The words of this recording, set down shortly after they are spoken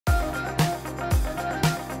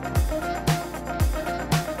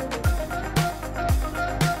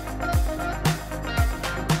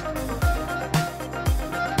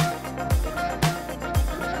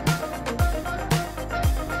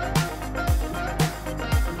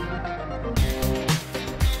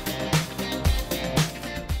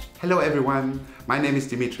Hello everyone, my name is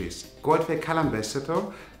Dimitri, Goldwell Color Ambassador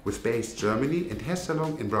with base Germany and hair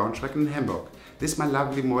salon in Braunschweig and Hamburg. This is my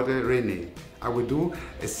lovely model Renee. I will do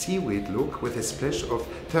a seaweed look with a splash of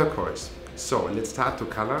turquoise. So let's start to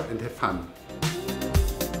color and have fun.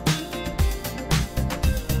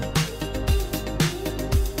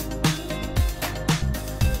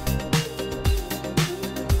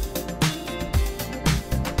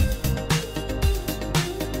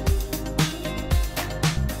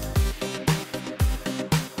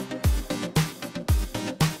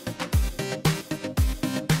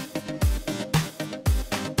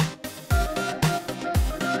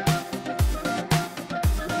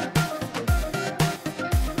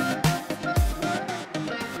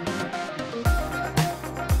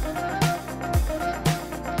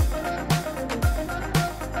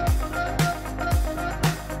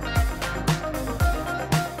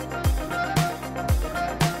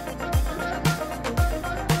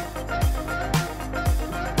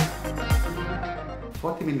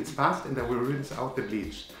 40 minutes passed and I will rinse out the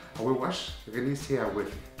bleach. I will wash Renee's hair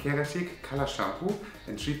with Kerasilk Color Shampoo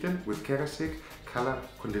and treat them with Kerasilk Color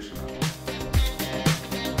Conditioner.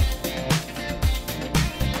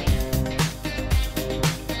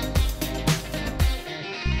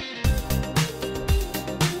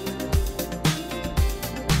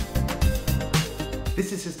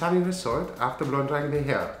 This is the stunning result after blow drying the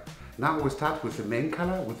hair. Now we start with the main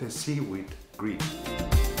color with the seaweed green.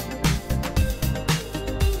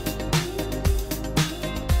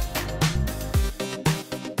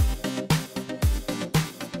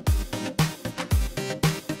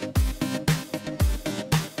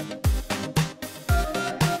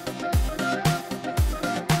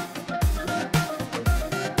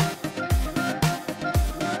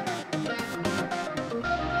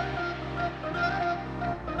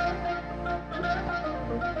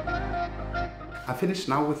 I finished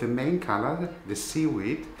now with the main color, the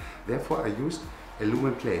seaweed, therefore I used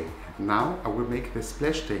Elumen clay. Now I will make the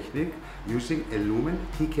splash technique using Elumen,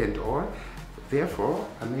 TK and all. Therefore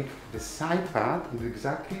I make the side part and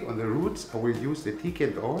exactly on the roots I will use the TK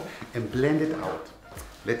and all and blend it out.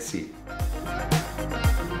 Let's see.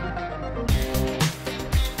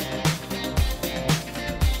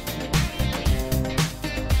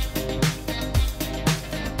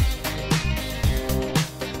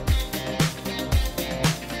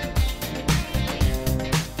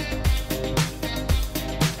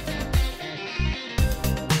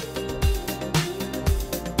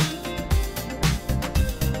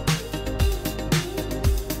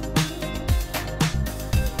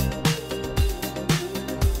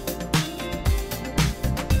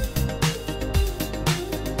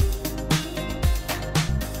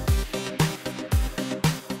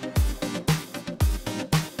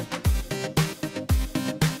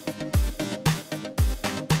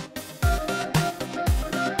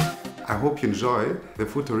 I hope you enjoy the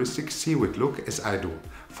futuristic seaweed look as I do.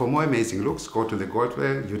 For more amazing looks, go to the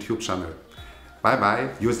Goldwell YouTube channel. Bye bye,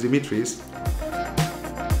 yours Dimitris.